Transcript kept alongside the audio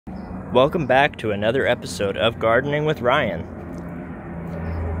Welcome back to another episode of Gardening with Ryan.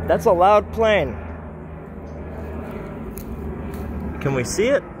 That's a loud plane. Can we see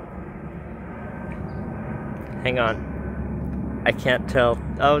it? Hang on. I can't tell.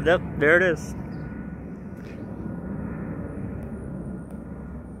 Oh, yep, there it is.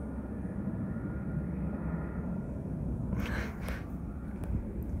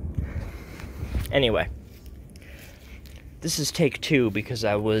 Anyway. This is take 2 because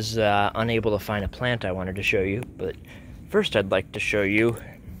I was unable to find a plant I wanted to show you, but first I'd like to show you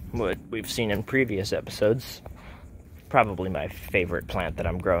what we've seen in previous episodes. Probably my favorite plant that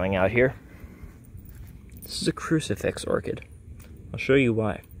I'm growing out here. This is a crucifix orchid. I'll show you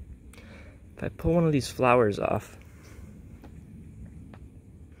why. If I pull one of these flowers off,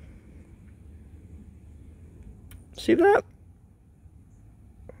 see that?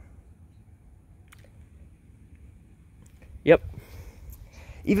 Yep.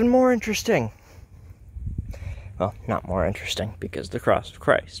 Even more interesting. Well, not more interesting because the cross of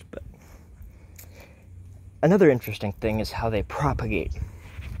Christ, but another interesting thing is how they propagate.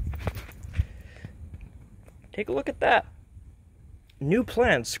 Take a look at that. New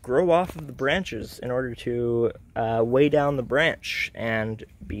plants grow off of the branches in order to weigh down the branch and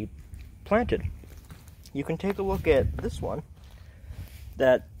be planted. You can take a look at this one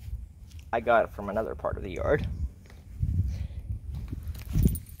that I got from another part of the yard.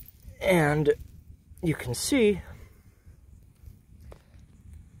 And you can see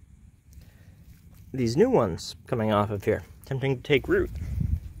these new ones coming off of here, attempting to take root.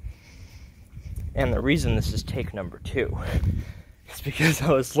 And the reason this is take number 2 is because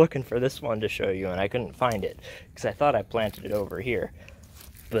I was looking for this one to show you and I couldn't find it because I thought I planted it over here.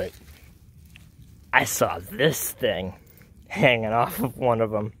 But I saw this thing hanging off of one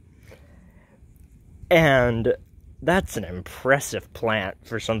of them. And that's an impressive plant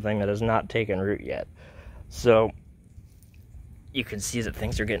for something that has not taken root yet. So you can see that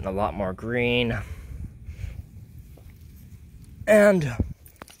things are getting a lot more green. And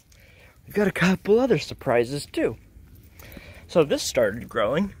we've got a couple other surprises too. So this started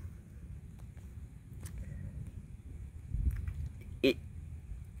growing. It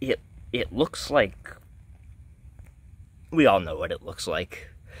looks like, we all know what it looks like,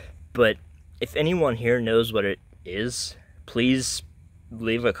 but if anyone here knows what it is, please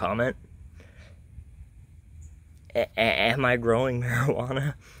leave a comment. Am I growing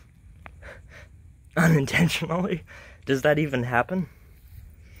marijuana unintentionally? Does that even happen?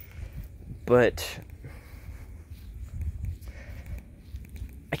 But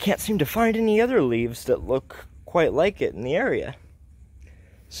I can't seem to find any other leaves that look quite like it in the area.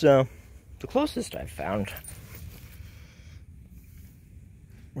 So the closest I've found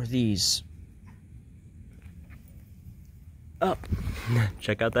were these. Oh,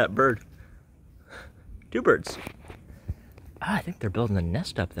 check out that bird. 2 birds. Ah, I think they're building a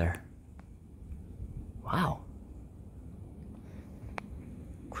nest up there. Wow.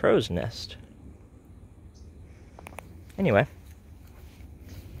 Crow's nest. Anyway.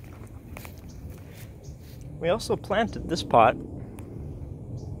 We also planted this pot.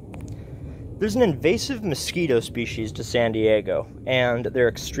 There's an invasive mosquito species to San Diego, and they're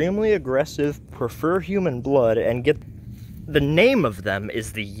extremely aggressive, prefer human blood, and the name of them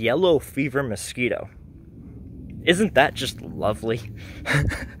is the yellow fever mosquito. Isn't that just lovely?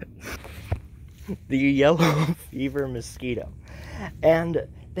 The yellow fever mosquito. And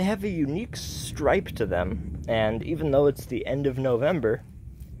they have a unique stripe to them, and even though it's the end of November,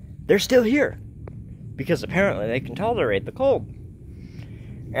 they're still here. Because apparently they can tolerate the cold.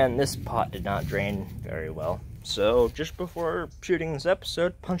 And this pot did not drain very well. So just before shooting this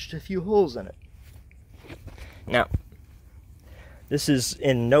episode, punched a few holes in it. Now, this is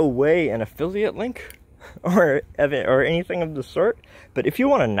in no way an affiliate link or anything of the sort, but if you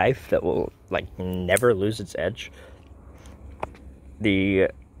want a knife that will like never lose its edge, the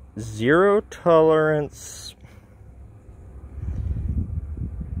Zero Tolerance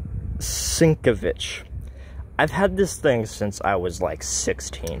Sinkovich. I've had this thing since I was like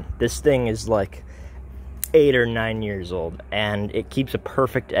 16. This thing is like 8 or 9 years old, and it keeps a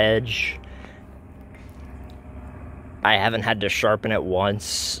perfect edge. I haven't had to sharpen it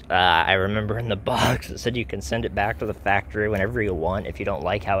once. I remember in the box it said you can send it back to the factory whenever you want if you don't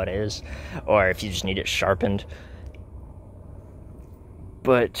like how it is, or if you just need it sharpened.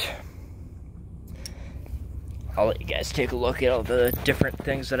 But I'll let you guys take a look at all the different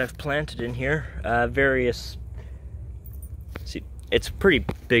things that I've planted in here. See, it's a pretty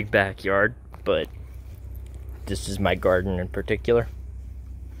big backyard, but this is my garden in particular.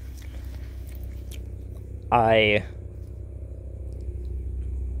 I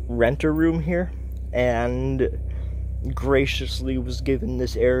rent a room here and graciously was given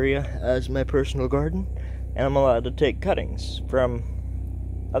this area as my personal garden, and I'm allowed to take cuttings from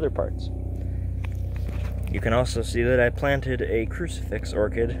other parts. You can also see that I planted a crucifix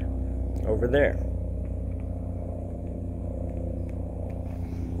orchid over there.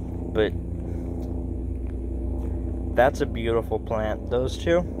 But that's a beautiful plant, those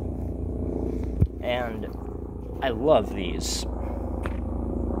two. And I love these.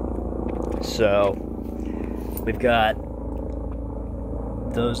 So we've got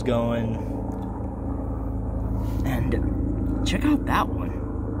those going. And check out that one.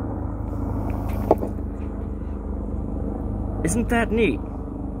 Isn't that neat?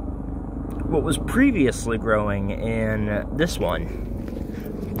 What was previously growing in this one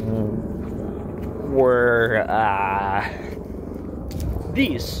were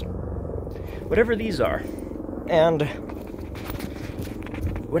these. Whatever these are. And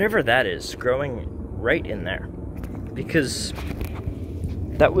whatever that is, growing right in there. Because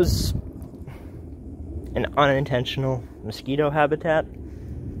that was an unintentional mosquito habitat.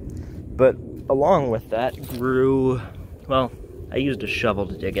 But along with that grew, well, I used a shovel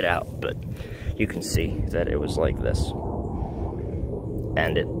to dig it out, but you can see that it was like this.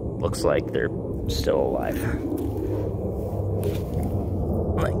 And it looks like they're still alive.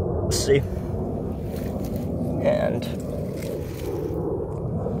 Like, see? And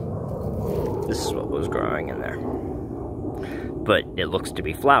this is what was growing in there. But it looks to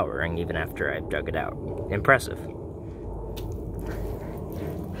be flowering even after I've dug it out. Impressive.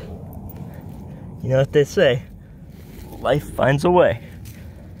 You know what they say? Life finds a way.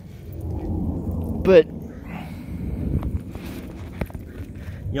 But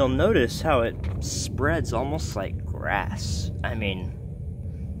you'll notice how it spreads almost like grass. I mean,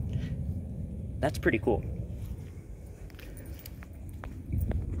 that's pretty cool.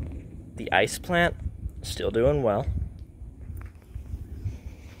 The ice plant, still doing well.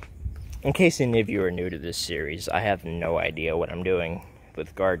 In case any of you are new to this series, I have no idea what I'm doing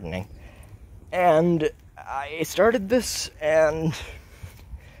with gardening. And I started this, and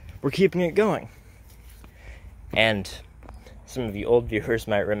we're keeping it going. And some of you old viewers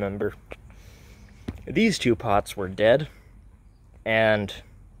might remember, these two pots were dead, and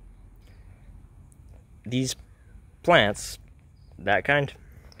these plants, that kind,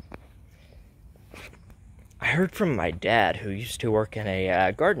 I heard from my dad, who used to work in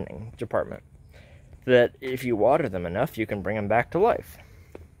a gardening department, that if you water them enough, you can bring them back to life.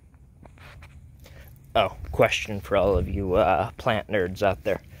 Oh, question for all of you plant nerds out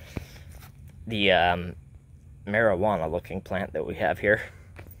there. The marijuana-looking plant that we have here,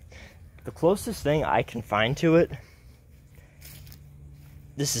 the closest thing I can find to it,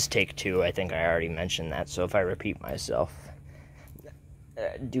 this is take 2, I think I already mentioned that, so if I repeat myself,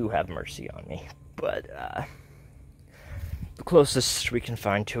 do have mercy on me. But the closest we can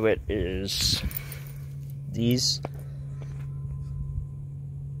find to it is these.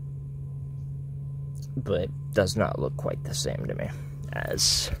 But does not look quite the same to me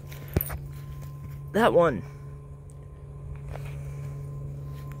as that one.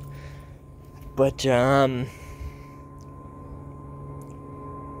 But,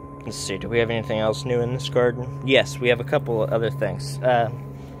 let's see, do we have anything else new in this garden? Yes, we have a couple of other things.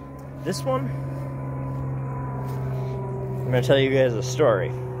 This one, I'm gonna tell you guys a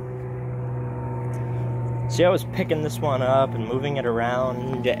story. See, I was picking this one up and moving it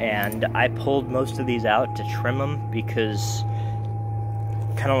around, and I pulled most of these out to trim them because,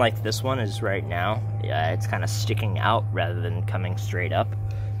 kind of like this one is right now, it's kind of sticking out rather than coming straight up.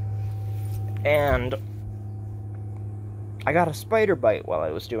 And I got a spider bite while I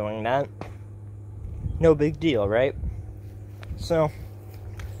was doing that. No big deal, right? So,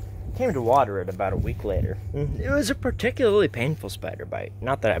 came to water it about a week later. It was a particularly painful spider bite.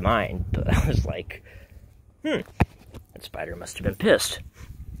 Not that I mind, but I was like, that spider must have been pissed.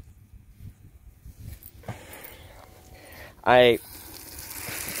 I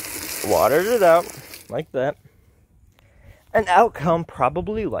watered it out like that, and out come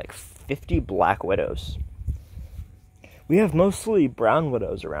probably like 50 black widows. We have mostly brown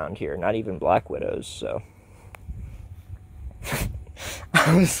widows around here, not even black widows, so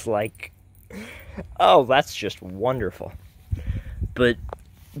I was like, oh, that's just wonderful. But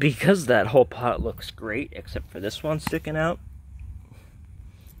because that whole pot looks great, except for this one sticking out,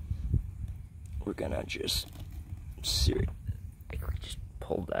 we're gonna just just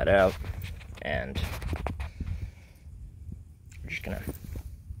pull that out, and we're just gonna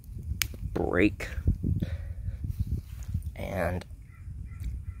break and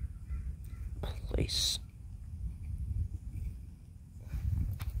place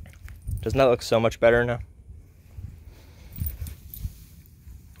Doesn't that look so much better now?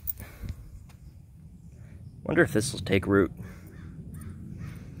 Wonder if this will take root.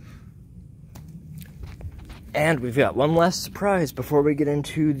 And we've got one last surprise before we get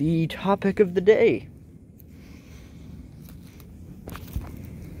into the topic of the day.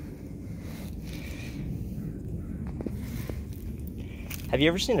 Have you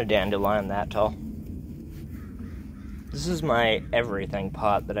ever seen a dandelion that tall? This is my everything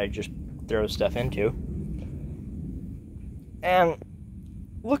pot that I just throw stuff into. And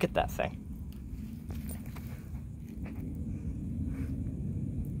look at that thing.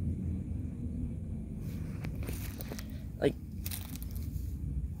 Like,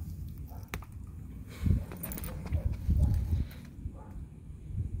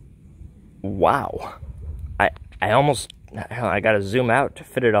 wow. I almost, I gotta zoom out to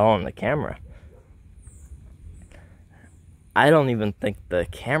fit it all in the camera. I don't even think the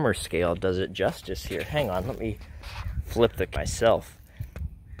camera scale does it justice here. Hang on, let me flip it myself.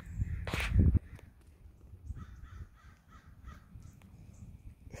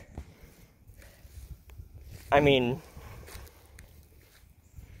 I mean,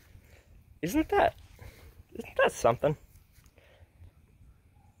 isn't that something?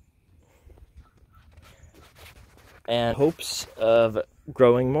 And hopes of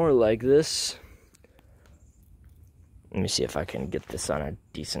growing more like this. Let me see if I can get this on a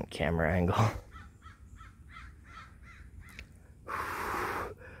decent camera angle.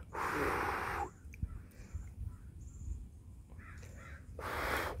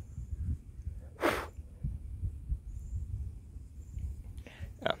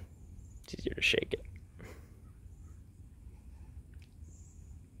 Oh, it's easier to shake it.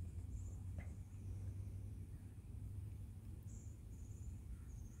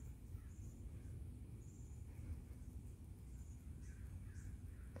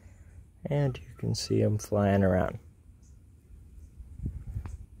 And you can see them flying around.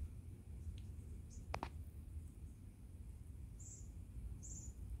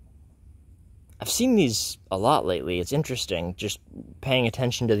 I've seen these a lot lately. It's interesting, just paying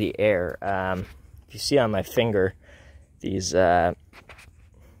attention to the air. If you see on my finger, these aerodynamic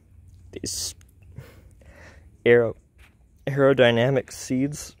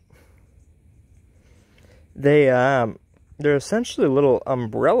seeds, they're essentially little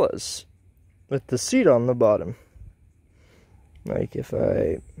umbrellas with the seed on the bottom. Like if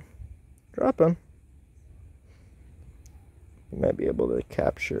I drop them, you might be able to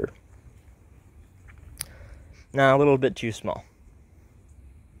capture. Nah, a little bit too small.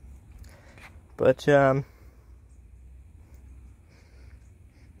 But the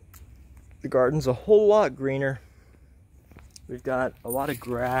garden's a whole lot greener. We've got a lot of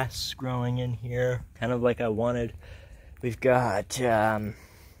grass growing in here, kind of like I wanted. We've got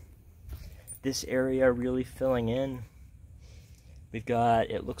this area really filling in. We've got,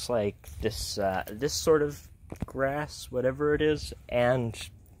 it looks like this this sort of grass, whatever it is, and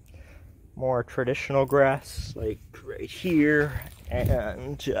more traditional grass, like right here,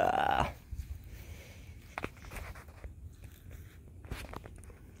 and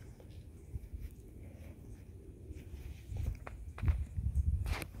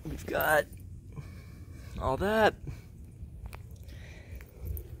we've got all that.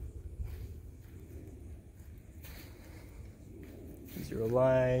 These are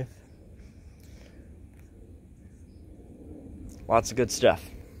alive. Lots of good stuff.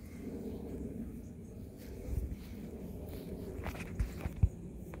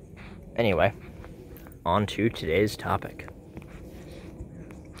 Anyway, on to today's topic.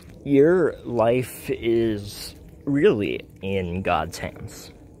 Your life is really in God's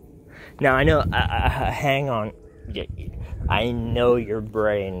hands. Now, I know, hang on, I know your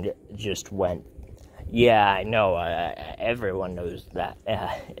brain just went, yeah, I know, everyone knows that.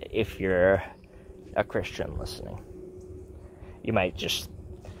 If you're a Christian listening, you might just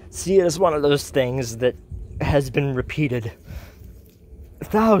see it as one of those things that has been repeated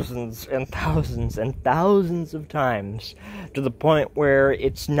thousands and thousands and thousands of times to the point where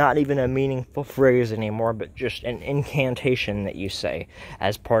it's not even a meaningful phrase anymore, but just an incantation that you say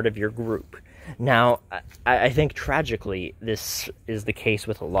as part of your group. Now, I think tragically this is the case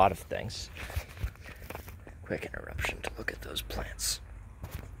with a lot of things. Quick interruption to look at those plants.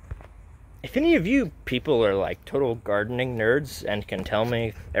 If any of you people are like total gardening nerds and can tell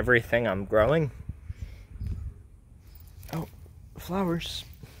me everything I'm growing, oh, flowers,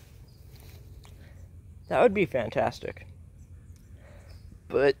 that would be fantastic.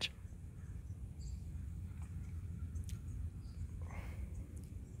 But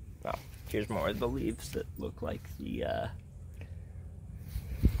well, here's more of the leaves that look like the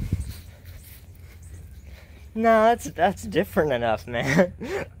No, that's different enough, man.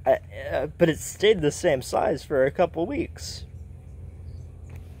 But it stayed the same size for a couple weeks.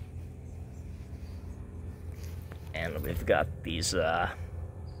 And we've got these, I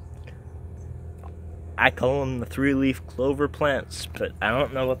call them the 3-leaf clover plants, but I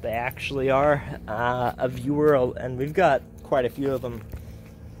don't know what they actually are. A viewer, and we've got quite a few of them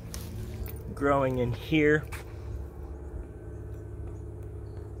growing in here.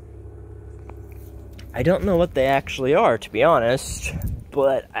 I don't know what they actually are, to be honest,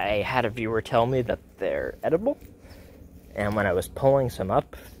 but I had a viewer tell me that they're edible, and when I was pulling some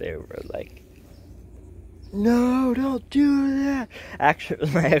up, they were like, "No, don't do that." Actually, it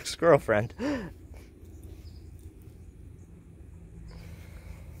was my ex-girlfriend.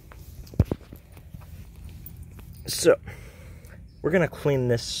 So, we're gonna clean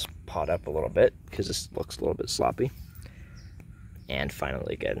this pot up a little bit, because this looks a little bit sloppy, and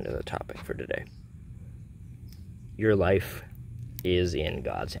finally get into the topic for today. Your life is in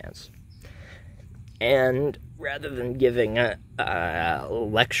God's hands. And rather than giving a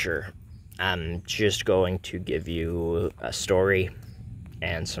lecture, I'm just going to give you a story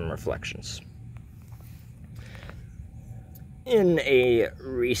and some reflections. In a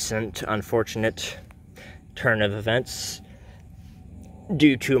recent unfortunate turn of events,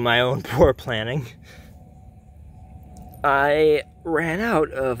 due to my own poor planning, I ran out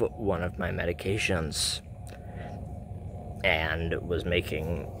of one of my medications and was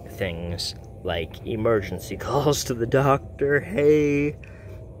making things like emergency calls to the doctor. Hey,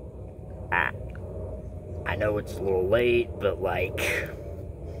 I know it's a little late, but like,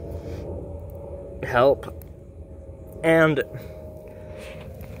 help. And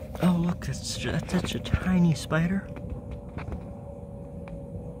oh look, that's such a tiny spider.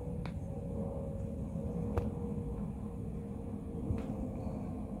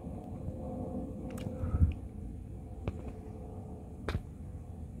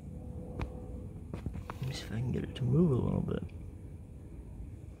 Let me see if I can get it to move a little bit.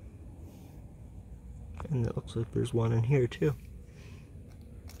 And it looks like there's one in here too.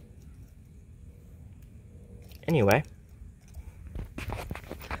 Anyway,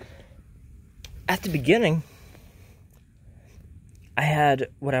 at the beginning, I had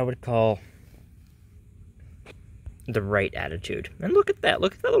what I would call the right attitude. And look at that.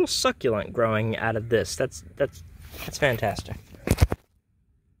 Look at that little succulent growing out of this. That's fantastic.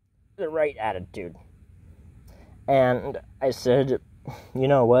 The right attitude. And I said, you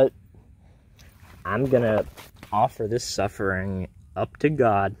know what? I'm gonna offer this suffering up to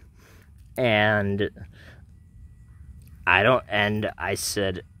God. And I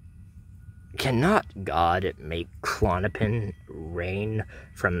said, cannot God make Klonopin rain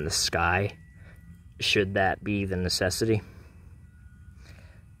from the sky? Should that be the necessity?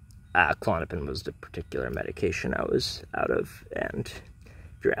 Klonopin was the particular medication I was out of, and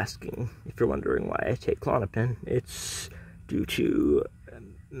if you're wondering why I take Klonopin, it's due to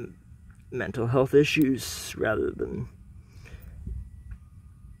mental health issues rather than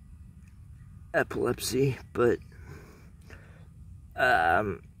epilepsy. But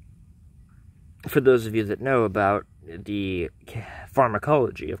for those of you that know about the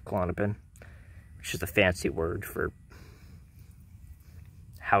pharmacology of Klonopin, which is a fancy word for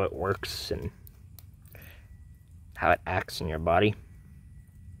how it works and how it acts in your body,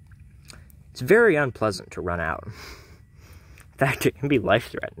 it's very unpleasant to run out. In fact, it can be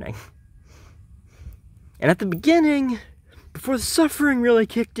life-threatening. And at the beginning, before the suffering really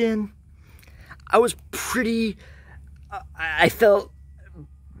kicked in, I was pretty... I felt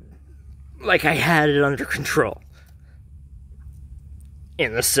like I had it under control.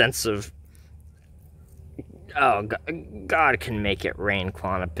 In the sense of, oh, God can make it rain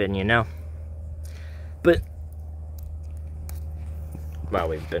Klonopin, you know? But, well,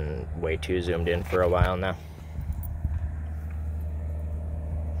 we've been way too zoomed in for a while now.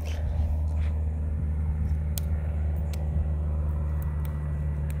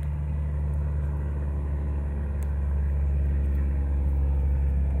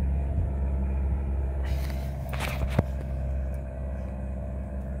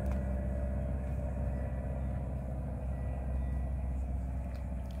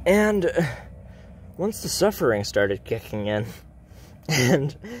 And once the suffering started kicking in,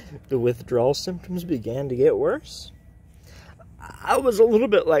 and the withdrawal symptoms began to get worse, I was a little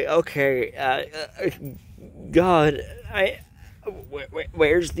bit like, okay, God,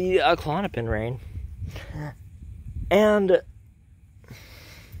 where's the Klonopin rain? And,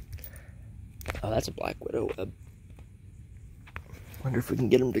 oh, that's a black widow web. Wonder if we can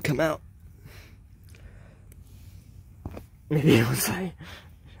get him to come out. Maybe once I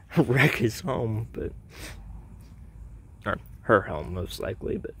wreck his home, but her home, most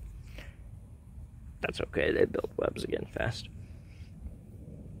likely, but that's okay. They build webs again fast.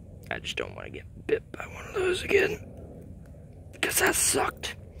 I just don't want to get bit by one of those again, because that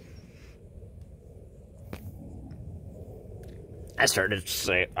sucked. I started to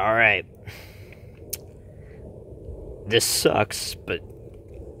say, alright, this sucks, but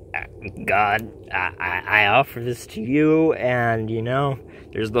God, I offer this to you, and, you know,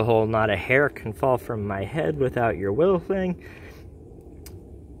 there's the whole not a hair can fall from my head without your will thing,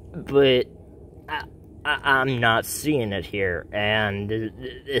 but I'm not seeing it here, and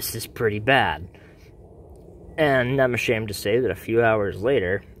this is pretty bad. And I'm ashamed to say that a few hours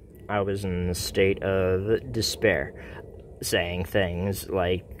later, I was in a state of despair, saying things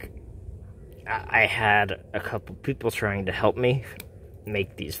like, I had a couple people trying to help me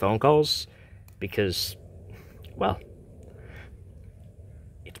make these phone calls, because, well,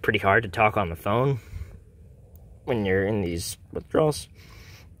 it's pretty hard to talk on the phone when you're in these withdrawals.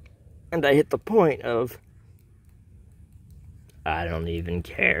 And I hit the point of, I don't even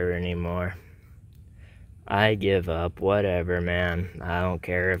care anymore. I give up, whatever, man. I don't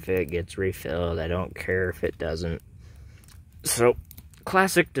care if it gets refilled. I don't care if it doesn't. So,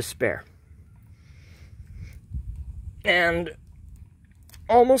 classic despair. And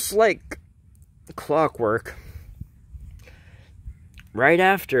almost like clockwork, right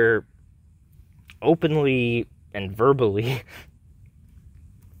after openly and verbally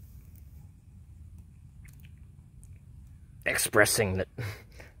expressing that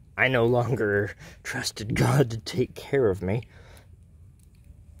I no longer trusted God to take care of me,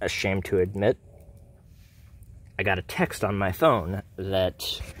 ashamed to admit, I got a text on my phone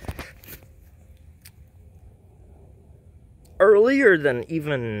that earlier than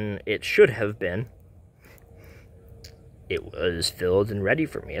even it should have been, it was filled and ready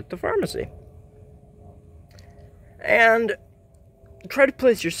for me at the pharmacy. And try to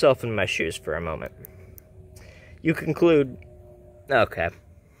place yourself in my shoes for a moment. You conclude, okay,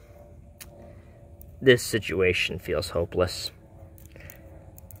 this situation feels hopeless.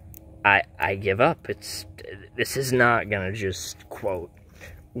 I give up. This is not gonna just, quote,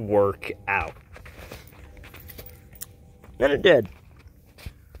 work out. And it did.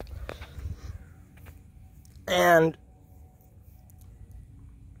 And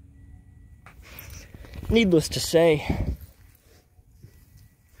needless to say,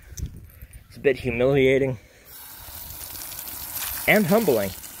 it's a bit humiliating and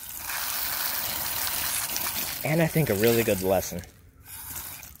humbling. And I think a really good lesson.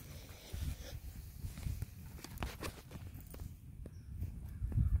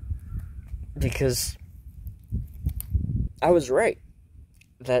 Because I was right,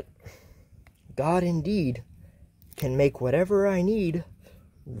 that God indeed can make whatever I need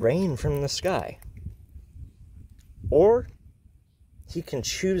rain from the sky. Or he can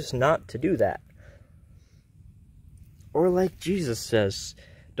choose not to do that. Or like Jesus says,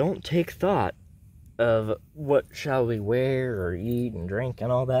 don't take thought of what shall we wear or eat and drink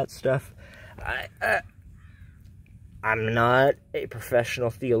and all that stuff. I'm not a professional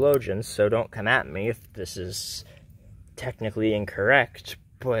theologian, so don't come at me if this is technically incorrect,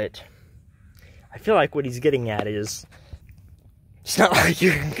 but I feel like what he's getting at is, it's not like you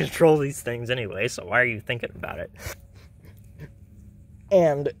can control these things anyway, so why are you thinking about it?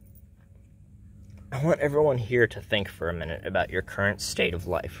 And I want everyone here to think for a minute about your current state of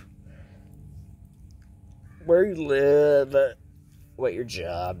life. Where you live, what your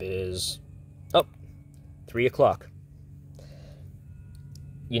job is. Oh, 3 o'clock.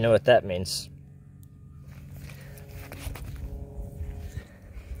 You know what that means.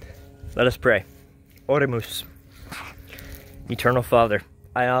 Let us pray. Oremus. Eternal Father,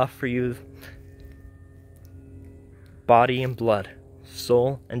 I offer you body and blood,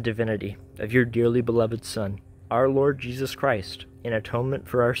 soul and divinity of your dearly beloved Son, our Lord Jesus Christ, in atonement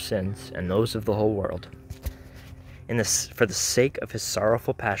for our sins and those of the whole world. For the sake of his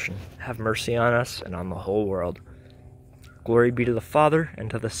sorrowful passion, have mercy on us and on the whole world. Glory be to the Father, and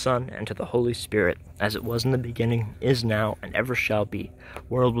to the Son, and to the Holy Spirit, as it was in the beginning, is now, and ever shall be,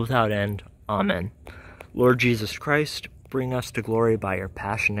 world without end. Amen. Lord Jesus Christ, bring us to glory by your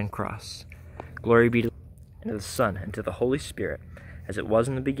passion and cross. Glory be to the Son, and to the Holy Spirit, as it was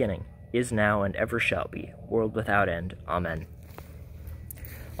in the beginning, is now, and ever shall be, world without end. Amen.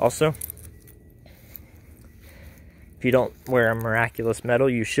 Also, if you don't wear a miraculous medal,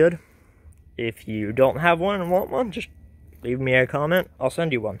 you should. If you don't have one and want one, just leave me a comment. I'll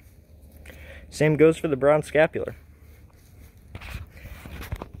send you one. Same goes for the bronze scapular.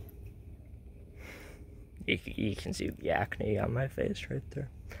 You can see the acne on my face right there.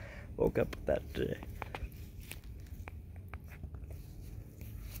 Woke up with that today.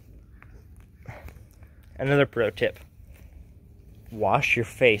 another pro tip. Wash your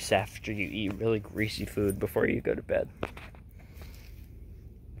face after you eat really greasy food before you go to bed.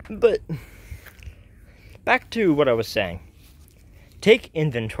 But back to what I was saying. Take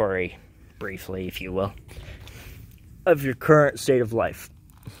inventory, briefly, if you will, of your current state of life.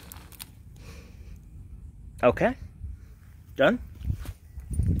 Okay? Done?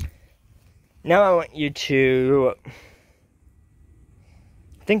 Now I want you to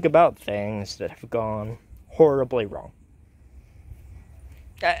think about things that have gone horribly wrong.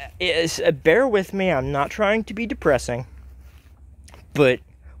 Bear with me, I'm not trying to be depressing, but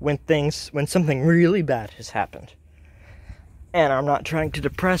when something really bad has happened, and I'm not trying to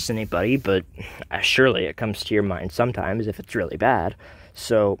depress anybody, but surely it comes to your mind sometimes if it's really bad.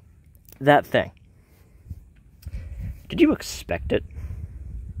 So, that thing. Did you expect it?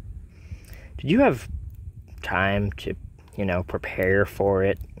 Did you have time to, prepare for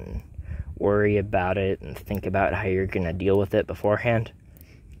it and worry about it and think about how you're going to deal with it beforehand?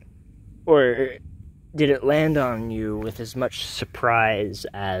 Or did it land on you with as much surprise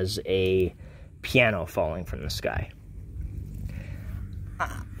as a piano falling from the sky?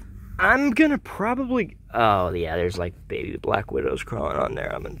 I'm gonna probably... Oh, yeah, there's like baby black widows crawling on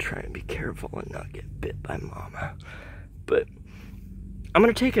there. I'm gonna try and be careful and not get bit by mama. But I'm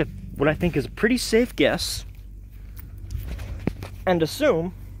gonna take what I think is a pretty safe guess and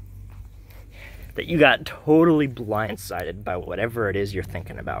assume that you got totally blindsided by whatever it is you're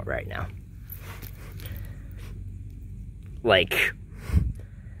thinking about right now. Like,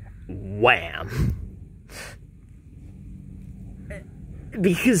 wham.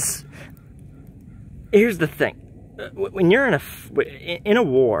 Because here's the thing. When you're in a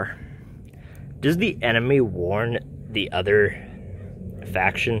war, does the enemy warn the other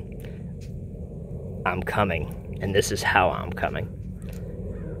faction, I'm coming, and this is how I'm coming?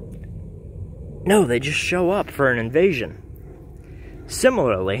 No, they just show up for an invasion.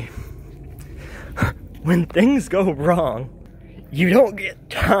 Similarly, when things go wrong, you don't get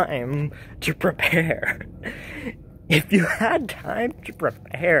time to prepare. If you had time to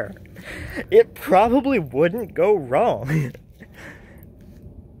prepare, it probably wouldn't go wrong.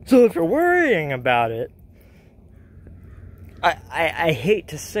 So if you're worrying about it, I hate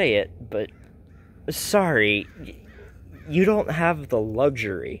to say it, but sorry, you don't have the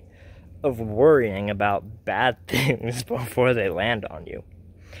luxury of worrying about bad things before they land on you.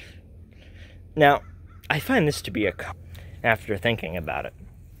 Now, I find this to be after thinking about it.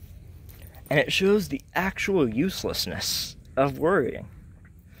 And it shows the actual uselessness of worrying.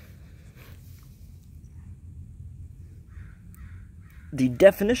 The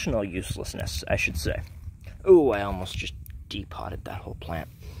definitional uselessness, I should say. Ooh, I almost just depotted that whole plant.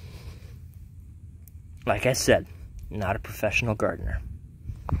 Like I said, not a professional gardener.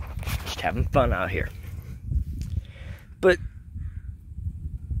 Just having fun out here. But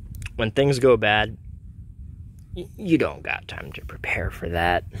when things go bad, you don't got time to prepare for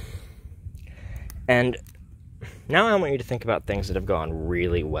that. And now I want you to think about things that have gone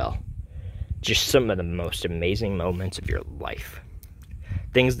really well. Just some of the most amazing moments of your life.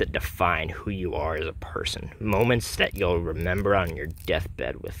 Things that define who you are as a person. Moments that you'll remember on your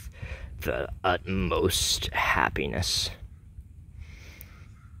deathbed with the utmost happiness.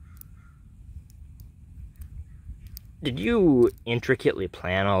 Did you intricately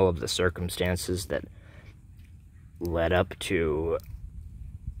plan all of the circumstances that led up to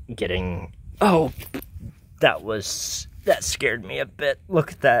getting... Oh, that scared me a bit.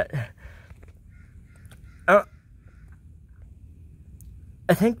 Look at that. I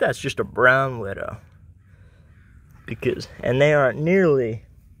think that's just a brown widow. And they aren't nearly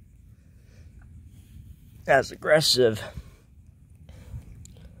as aggressive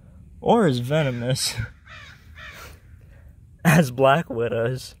or as venomous as black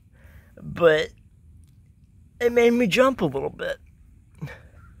widows. But it made me jump a little bit.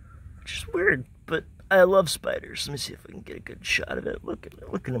 Which is weird, but I love spiders. Let me see if I can get a good shot of it. Look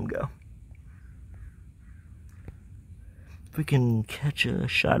at him go. If we can catch a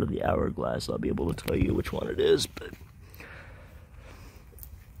shot of the hourglass, I'll be able to tell you which one it is, but...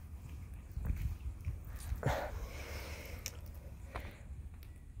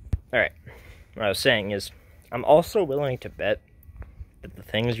 Alright, what I was saying is, I'm also willing to bet that the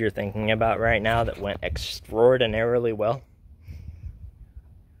things you're thinking about right now that went extraordinarily well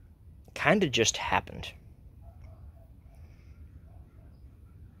kind of just happened.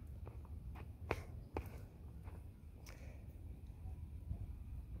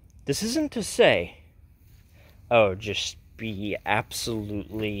 This isn't to say, oh, just be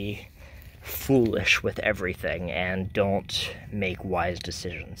absolutely foolish with everything and don't make wise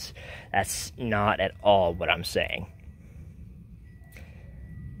decisions. That's not at all what I'm saying.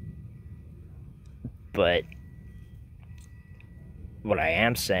 But what I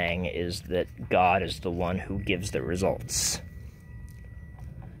am saying is that God is the one who gives the results.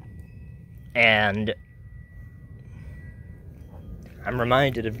 And I'm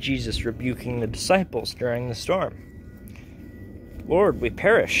reminded of Jesus rebuking the disciples during the storm. Lord, we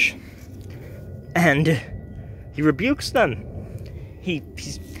perish. And he rebukes them. He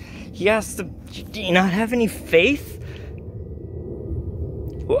asks them, do you not have any faith?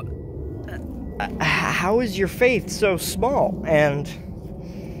 How is your faith so small? And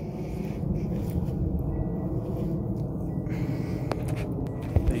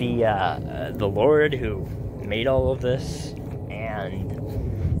the Lord who made all of this, and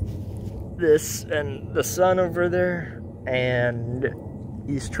the sun over there, and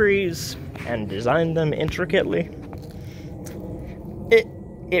these trees, and designed them intricately.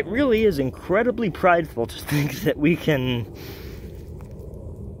 It really is incredibly prideful to think that we can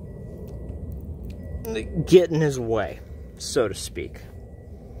get in his way, so to speak.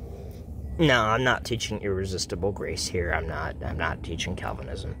 No, I'm not teaching irresistible grace here. I'm not teaching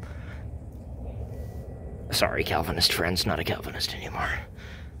Calvinism. Sorry, Calvinist friends, not a Calvinist anymore.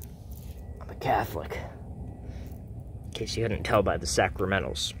 I'm a Catholic. In case you couldn't tell by the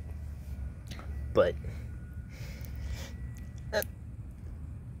sacramentals. But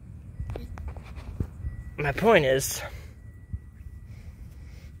my point is,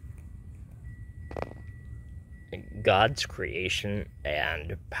 God's creation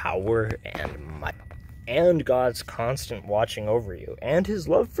and power and God's constant watching over you and his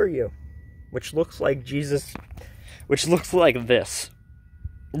love for you, which looks like Jesus, which looks like this,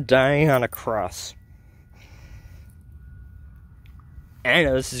 dying on a cross. And I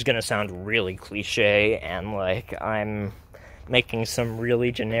know this is going to sound really cliche and like I'm making some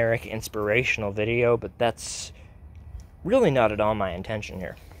really generic inspirational video, but that's really not at all my intention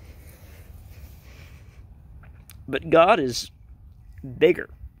here. But God is bigger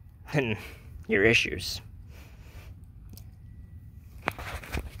than your issues.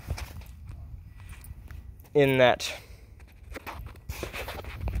 In that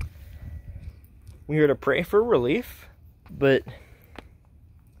we are to pray for relief, but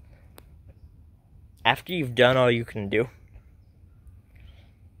after you've done all you can do,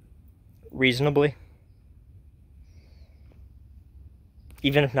 reasonably,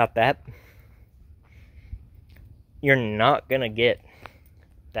 even if not that, you're not gonna get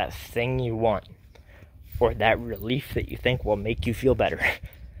that thing you want or that relief that you think will make you feel better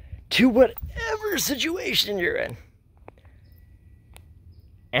to whatever situation you're in.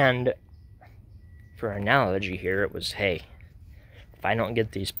 And for analogy here, it was, hey, if I don't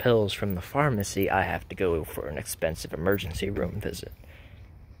get these pills from the pharmacy, I have to go for an expensive emergency room visit.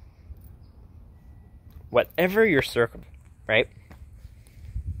 Whatever your right?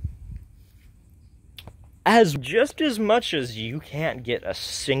 As just as much as you can't get a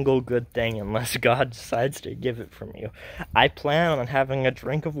single good thing unless God decides to give it from you. I plan on having a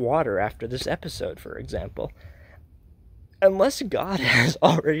drink of water after this episode, for example. Unless God has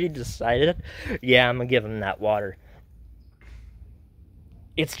already decided, yeah, I'm gonna give him that water.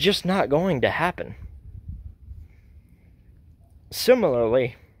 It's just not going to happen.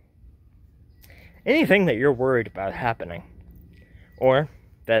 Similarly, anything that you're worried about happening, or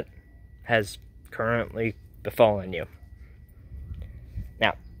that has currently befallen you.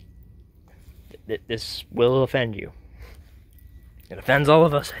 Now, this will offend you. It offends all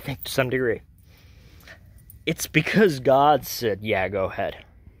of us, I think, to some degree. It's because God said, yeah, go ahead.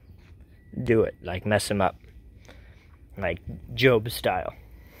 Do it. Like, mess him up. Like Job style.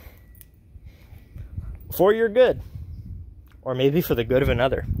 For your good. Or maybe for the good of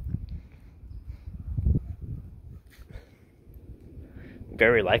another.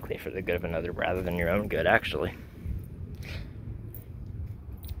 Very likely for the good of another rather than your own good, actually.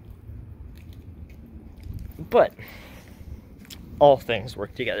 But all things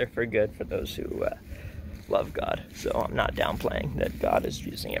work together for good for those who love God. So I'm not downplaying that God is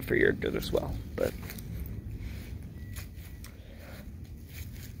using it for your good as well. But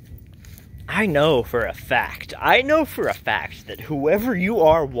I know for a fact that whoever you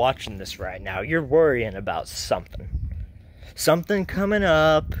are watching this right now, you're worrying about something. Something coming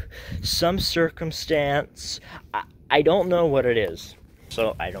up, some circumstance. I don't know what it is.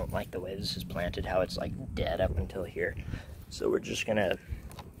 So I don't like the way this is planted, how it's like dead up until here. So we're just gonna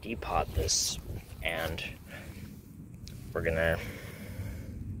depot this and we're gonna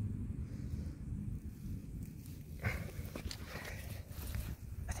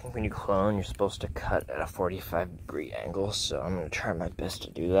think when you clone, you're supposed to cut at a 45-degree angle, so I'm going to try my best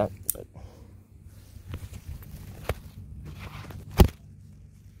to do that, but...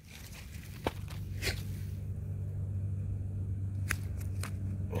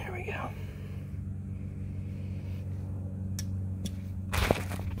 There we go.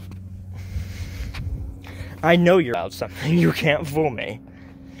 I know you're about something. You can't fool me.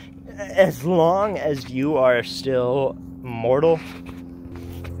 As long as you are still mortal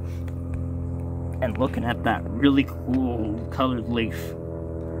and looking at that really cool colored leaf,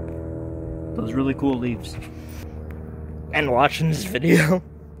 those really cool leaves, and watching this video,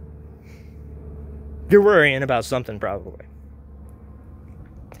 you're worrying about something probably.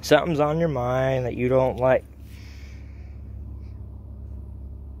 Something's on your mind that you don't like.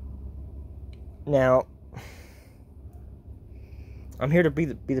 Now, I'm here to be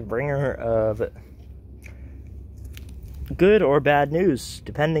the bringer of good or bad news,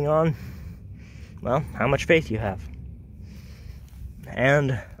 depending on, well, how much faith you have.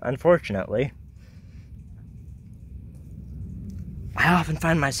 And, unfortunately, I often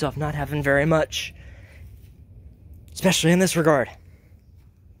find myself not having very much, especially in this regard.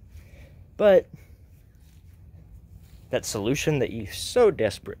 But that solution that you so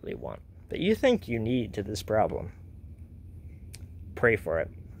desperately want, that you think you need to this problem, pray for it.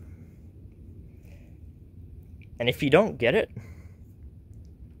 And if you don't get it,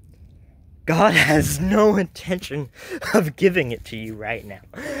 God has no intention of giving it to you right now.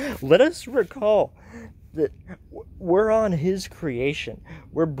 Let us recall that we're on His creation.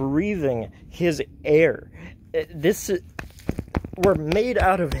 We're breathing His air. We're made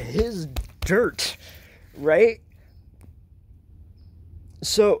out of His dirt, right?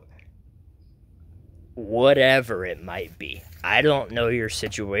 So, whatever it might be, I don't know your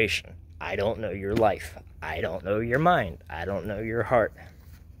situation. I don't know your life. I don't know your mind. I don't know your heart.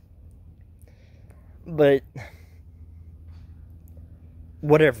 But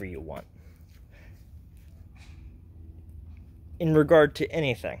whatever you want, in regard to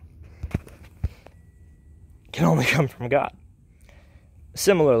anything, can only come from God.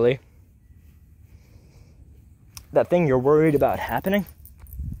 Similarly, that thing you're worried about happening,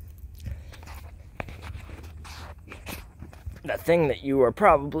 that thing that you are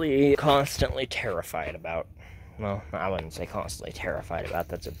probably constantly terrified about. Well, I wouldn't say constantly terrified about,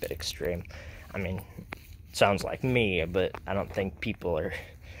 that's a bit extreme. I mean, sounds like me, but I don't think people are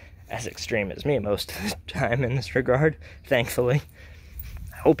as extreme as me most of the time in this regard, thankfully.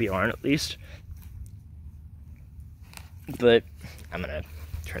 I hope you aren't, at least. But I'm gonna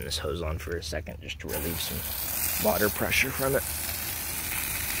turn this hose on for a second just to relieve some water pressure from it.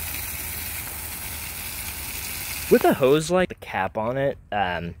 With a hose like the cap on it,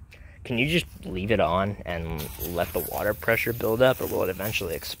 can you just leave it on and let the water pressure build up, or will it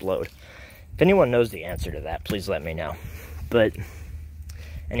eventually explode? If anyone knows the answer to that, please let me know. But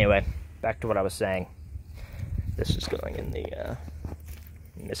anyway, back to what I was saying. This is going in the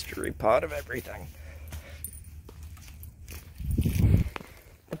mystery pot of everything.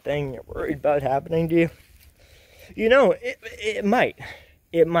 The thing you're worried about happening to you, you know, it might.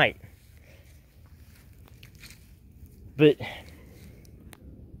 It might. But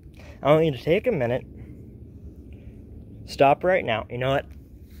I want you to take a minute. Stop right now. You know what?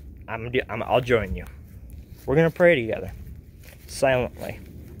 I'll join you. We're going to pray together, silently,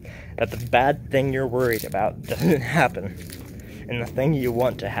 that the bad thing you're worried about doesn't happen, and the thing you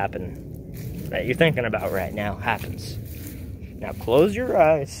want to happen, that you're thinking about right now, happens. Now close your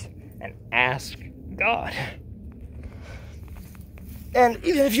eyes and ask God. And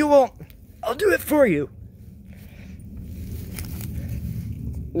even if you won't, I'll do it for you.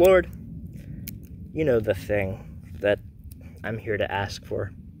 Lord, you know the thing that I'm here to ask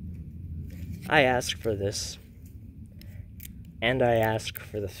for. I ask for this, and I ask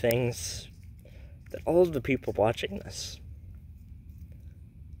for the things that all of the people watching this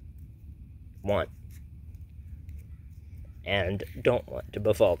want and don't want to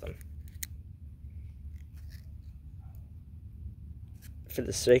befall them. For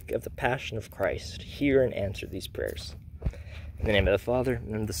the sake of the passion of Christ, hear and answer these prayers. In the name of the Father,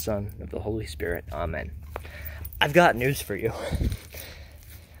 and of the Son, and of the Holy Spirit. Amen. I've got news for you.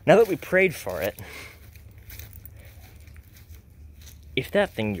 Now that we prayed for it, if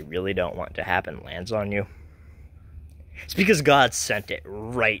that thing you really don't want to happen lands on you, it's because God sent it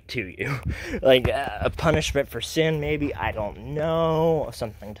right to you. Like a punishment for sin, maybe. I don't know.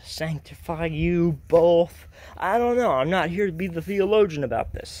 Something to sanctify you both. I don't know. I'm not here to be the theologian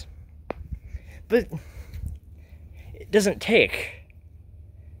about this. But it doesn't take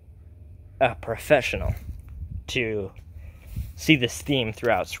a professional to see this theme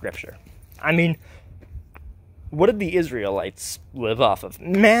throughout Scripture. I mean, what did the Israelites live off of?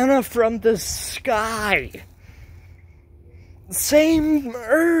 Manna from the sky. Same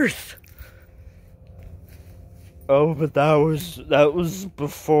earth. Oh, but that was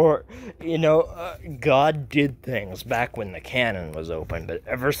before, God did things back when the canon was open, but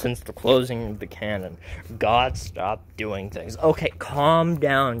ever since the closing of the canon, God stopped doing things. Okay, calm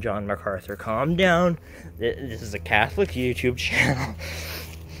down, John MacArthur, calm down. This is a Catholic YouTube channel.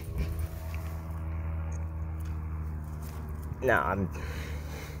 No, I'm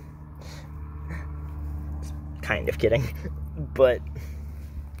kind of kidding, but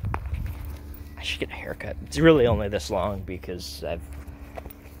I should get a haircut. It's really only this long because I've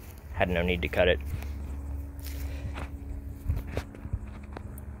had no need to cut it.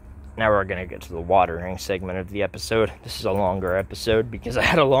 Now we're going to get to the watering segment of the episode. This is a longer episode because I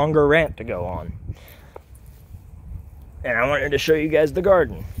had a longer rant to go on. And I wanted to show you guys the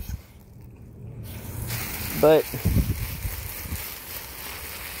garden. But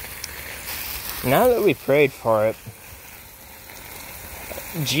now that we prayed for it,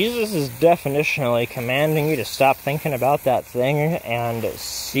 Jesus is definitionally commanding you to stop thinking about that thing and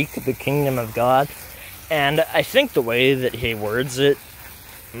seek the kingdom of God. And I think the way that he words it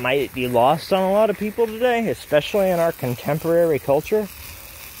might be lost on a lot of people today, especially in our contemporary culture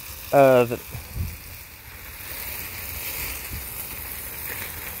of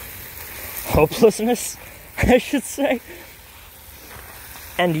hopelessness, I should say.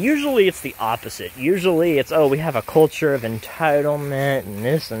 And usually it's the opposite. Usually it's, we have a culture of entitlement and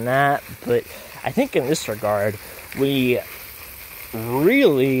this and that. But I think in this regard, we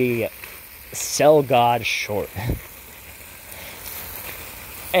really sell God short.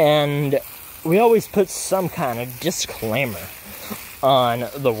 And we always put some kind of disclaimer on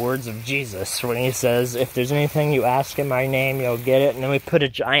the words of Jesus when he says, if there's anything you ask in my name, you'll get it. And then we put a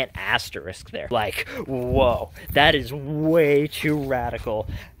giant asterisk there. Like, whoa, that is way too radical.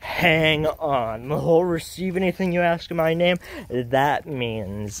 Hang on. The whole receive anything you ask in my name, that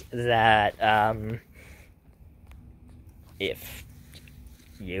means that if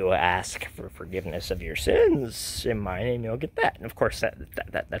you ask for forgiveness of your sins in my name, you'll get that. And of course,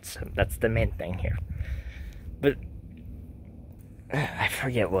 that's the main thing here. But I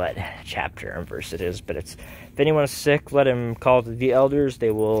forget what chapter and verse it is, but it's, if anyone is sick, let him call the elders,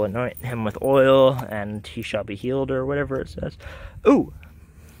 they will anoint him with oil, and he shall be healed, or whatever it says. Ooh!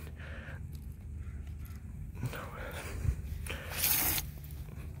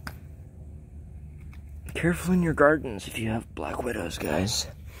 Careful in your gardens if you have black widows, guys.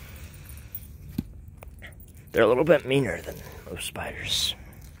 They're a little bit meaner than most spiders.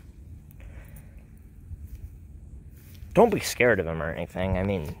 Don't be scared of them or anything. I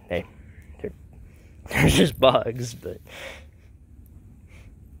mean, they're just bugs, but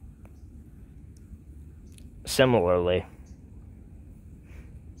similarly,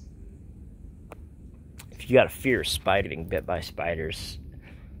 if you got a fear of being bit by spiders,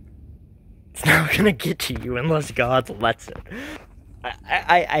 it's not gonna get to you unless God lets it.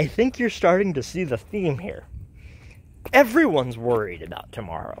 I think you're starting to see the theme here. Everyone's worried about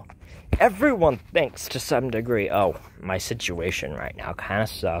tomorrow. Everyone thinks to some degree, oh, my situation right now kind of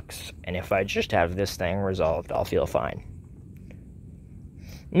sucks, and if I just have this thing resolved, I'll feel fine.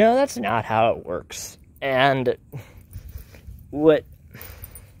 No, that's not how it works. And what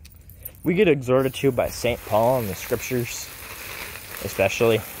we get exhorted to by St. Paul in the Scriptures,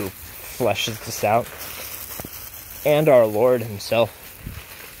 especially, who fleshes this out, and our Lord himself,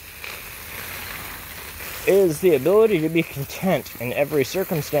 is the ability to be content in every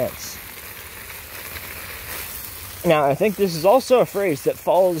circumstance. Now, I think this is also a phrase that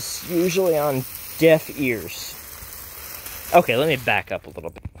falls usually on deaf ears. Okay, let me back up a little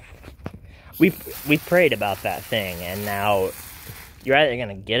bit. We prayed about that thing, and now you're either going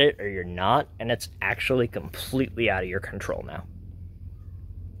to get it or you're not, and it's actually completely out of your control now.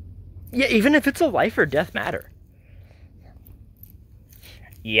 Yeah, even if it's a life or death matter.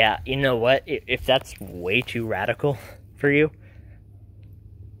 Yeah, you know what? If that's way too radical for you,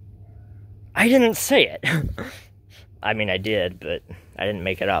 I didn't say it. I mean, I did, but I didn't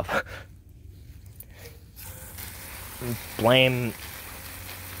make it up. Blame,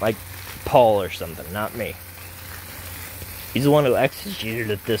 like, Paul or something, not me. He's the one who exegeted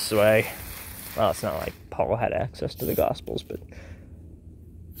it this way. Well, it's not like Paul had access to the Gospels, but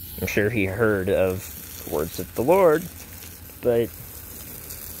I'm sure he heard of the words of the Lord, but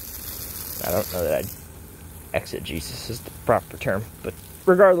I don't know that exegesis is the proper term, but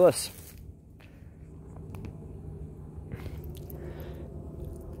regardless.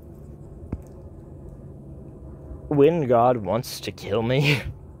 when God wants to kill me,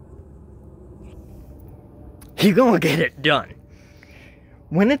 He gonna get it done.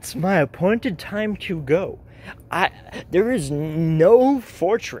 When it's my appointed time to go, there is no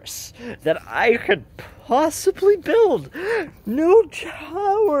fortress that I could possibly build, no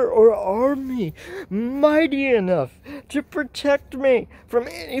tower or army mighty enough to protect me from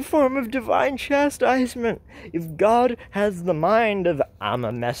any form of divine chastisement. If God has the mind of,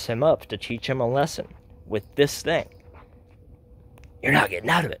 I'ma mess him up to teach him a lesson with this thing, you're not getting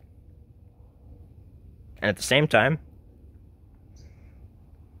out of it. And at the same time,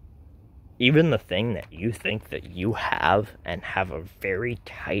 even the thing that you think that you have and have a very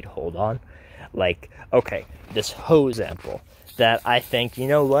tight hold on, like, okay, this hoe example, that I think, you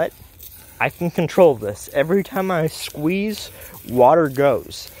know what, I can control this. Every time I squeeze, water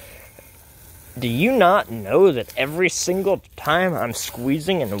goes. Do you not know that every single time I'm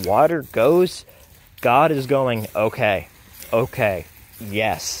squeezing and water goes, God is going, okay,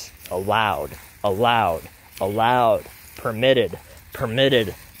 yes, allowed, permitted.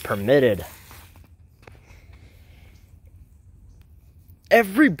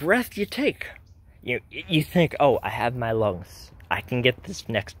 Every breath you take, you think, oh, I have my lungs. I can get this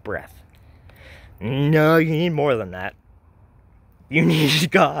next breath. No, you need more than that. You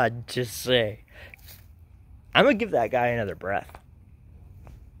need God to say, I'm going to give that guy another breath.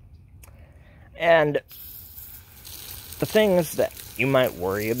 And the things that you might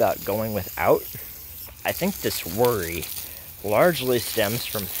worry about going without, I think this worry largely stems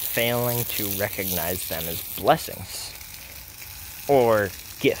from failing to recognize them as blessings or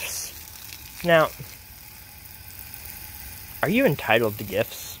gifts. Now, are you entitled to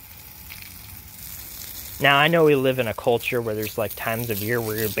gifts? Now, I know we live in a culture where there's like times of year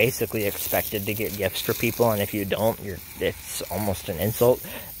where you're basically expected to get gifts for people, and if you don't, it's almost an insult.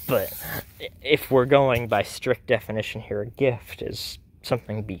 But if we're going by strict definition here, a gift is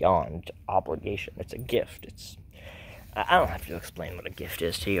something beyond obligation. It's a gift. I don't have to explain what a gift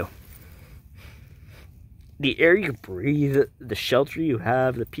is to you. The air you breathe, the shelter you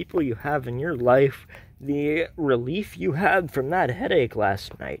have, the people you have in your life, the relief you had from that headache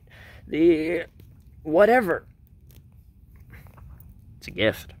last night, the whatever. It's a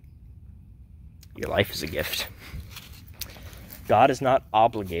gift. Your life is a gift. God is not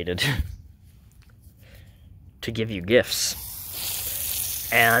obligated to give you gifts.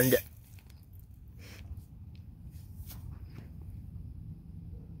 And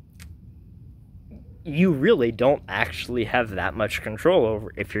you really don't actually have that much control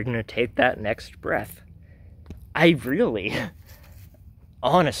over if you're going to take that next breath. I really,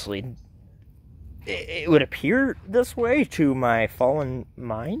 honestly, it would appear this way to my fallen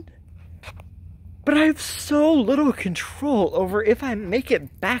mind, but I have so little control over if I make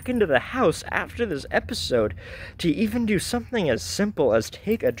it back into the house after this episode to even do something as simple as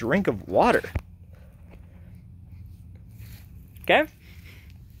take a drink of water. Okay?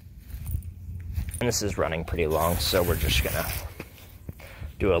 And this is running pretty long, so we're just gonna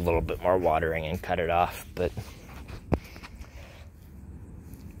do a little bit more watering and cut it off, but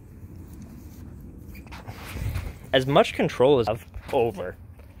as much control as I have over,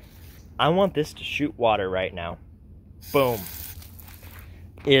 I want this to shoot water right now. Boom.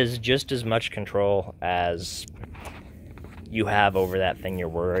 Is just as much control as you have over that thing you're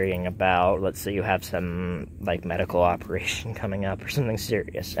worrying about. Let's say you have some like medical operation coming up or something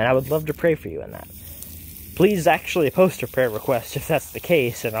serious, and I would love to pray for you in that. Please actually post a prayer request if that's the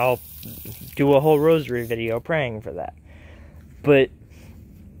case, and I'll do a whole rosary video praying for that. But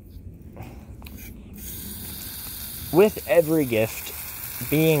with every gift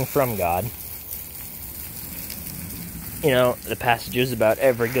being from God, you know, the passages about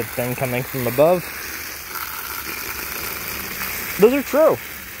every good thing coming from above, those are true.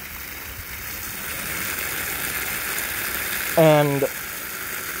 And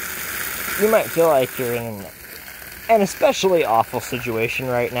you might feel like you're in an especially awful situation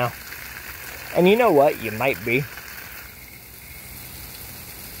right now. And you know what? You might be.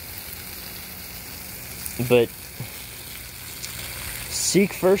 But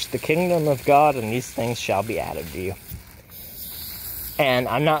seek first the kingdom of God, and these things shall be added to you. And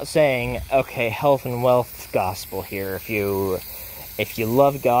I'm not saying, okay, health and wealth gospel here. If you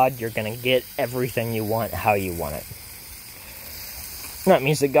love God, you're going to get everything you want how you want it. That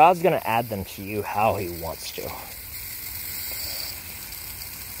means that God's going to add them to you how he wants to.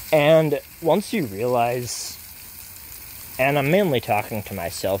 And once you realize, and I'm mainly talking to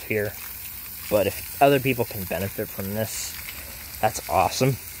myself here, but if other people can benefit from this, that's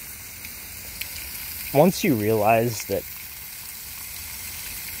awesome. Once you realize that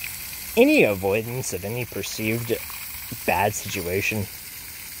any avoidance of any perceived bad situation,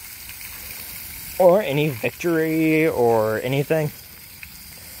 or any victory or anything,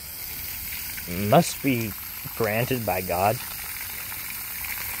 must be granted by God,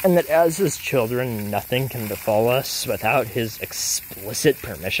 and that as His children, nothing can befall us without His explicit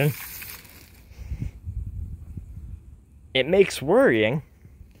permission. It makes worrying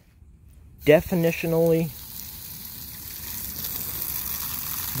definitionally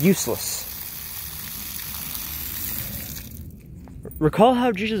useless. Recall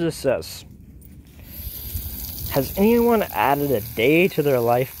how Jesus says, "Has anyone added a day to their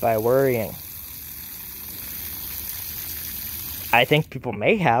life by worrying?" I think people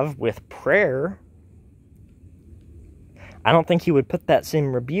may have with prayer. I don't think He would put that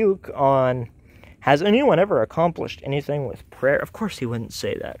same rebuke on, has anyone ever accomplished anything with prayer? Of course He wouldn't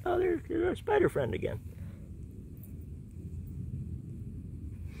say that. Oh, there's our spider friend again.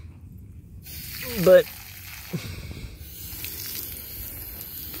 But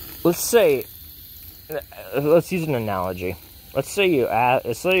let's use an analogy. Let's say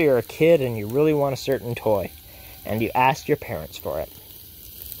you're a kid and you really want a certain toy, and you ask your parents for it.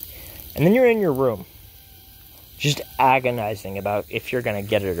 And then you're in your room, just agonizing about if you're going to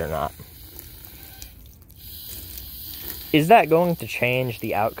get it or not. Is that going to change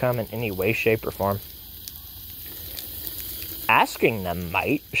the outcome in any way, shape, or form? Asking them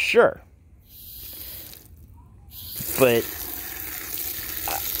might, sure. But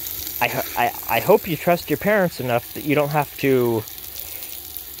I hope you trust your parents enough that you don't have to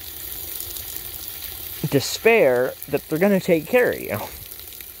despair that they're going to take care of you.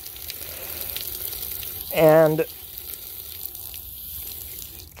 And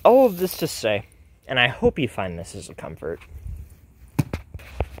all of this to say, and I hope you find this as a comfort,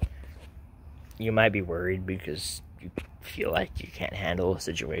 you might be worried because you feel like you can't handle a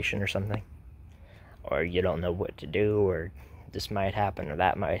situation or something, or you don't know what to do, or this might happen or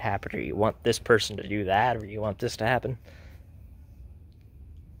that might happen, or you want this person to do that, or you want this to happen.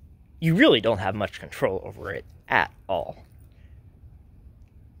 You really don't have much control over it at all.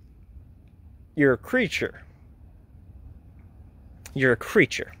 You're a creature. You're a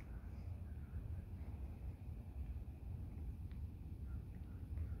creature.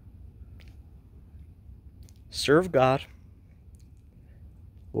 Serve God,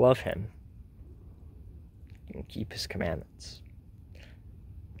 love Him, and keep His commandments.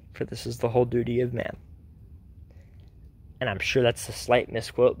 For this is the whole duty of man. And I'm sure that's a slight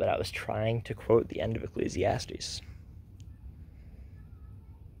misquote, but I was trying to quote the end of Ecclesiastes.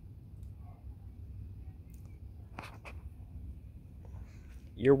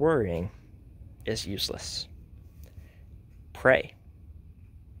 Your worrying is useless. Pray.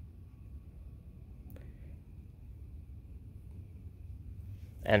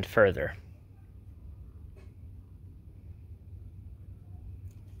 And further,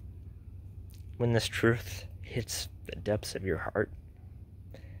 when this truth hits the depths of your heart,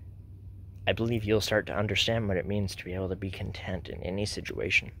 I believe you'll start to understand what it means to be able to be content in any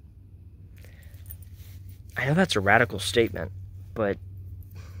situation. I know that's a radical statement, but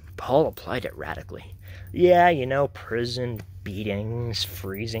Paul applied it radically. Yeah, prison, beatings,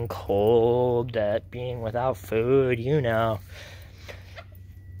 freezing cold, being without food,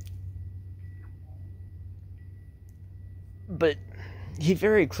 But he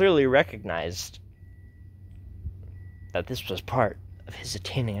very clearly recognized that this was part of his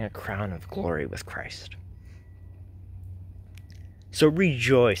attaining a crown of glory with Christ. So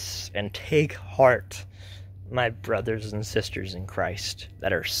rejoice and take heart, my brothers and sisters in Christ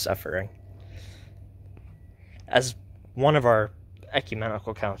that are suffering. As one of our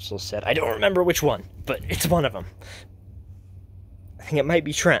ecumenical councils said, I don't remember which one, but it's one of them. I think it might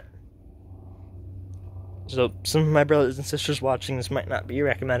be Trent. So some of my brothers and sisters watching this might not be your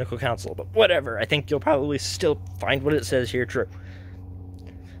ecumenical council, but whatever. I think you'll probably still find what it says here true.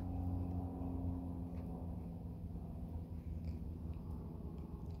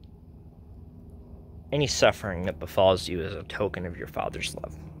 Any suffering that befalls you is a token of your Father's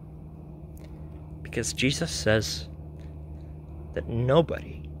love. Because Jesus says that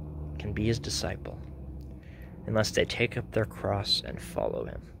nobody can be His disciple unless they take up their cross and follow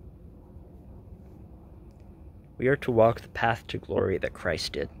Him. We are to walk the path to glory that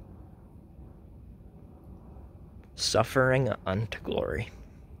Christ did. Suffering unto glory.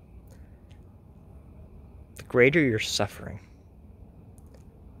 The greater your suffering,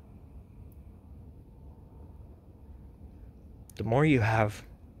 the more you have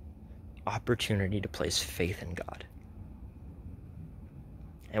opportunity to place faith in God.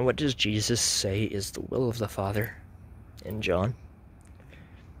 And what does Jesus say is the will of the Father in John?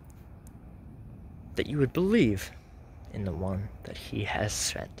 that you would believe in the one that he has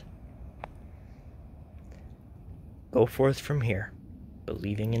sent. Go forth from here,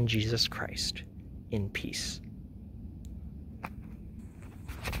 believing in Jesus Christ, in peace.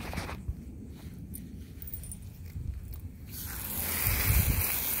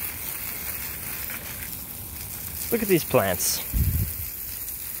 Look at these plants.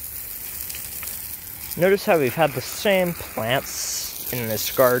 Notice how we've had the same plants in this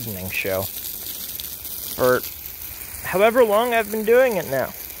gardening show for however long I've been doing it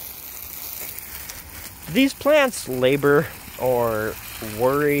now. Do these plants labor or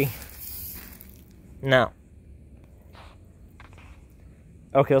worry? No.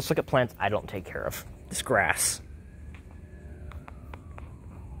 Okay, let's look at plants I don't take care of. This grass.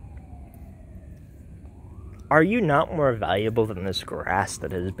 Are you not more valuable than this grass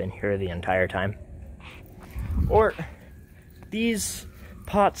that has been here the entire time? Or these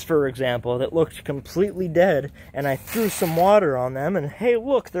pots, for example, that looked completely dead, and I threw some water on them, and hey,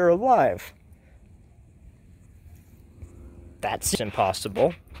 look, they're alive. That's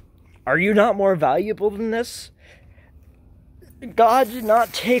impossible. Are you not more valuable than this? God did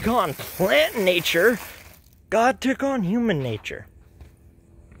not take on plant nature. God took on human nature.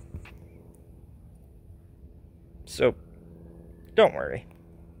 So, don't worry.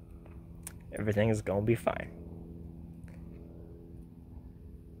 Everything is going to be fine.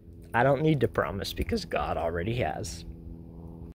 I don't need to promise because God already has.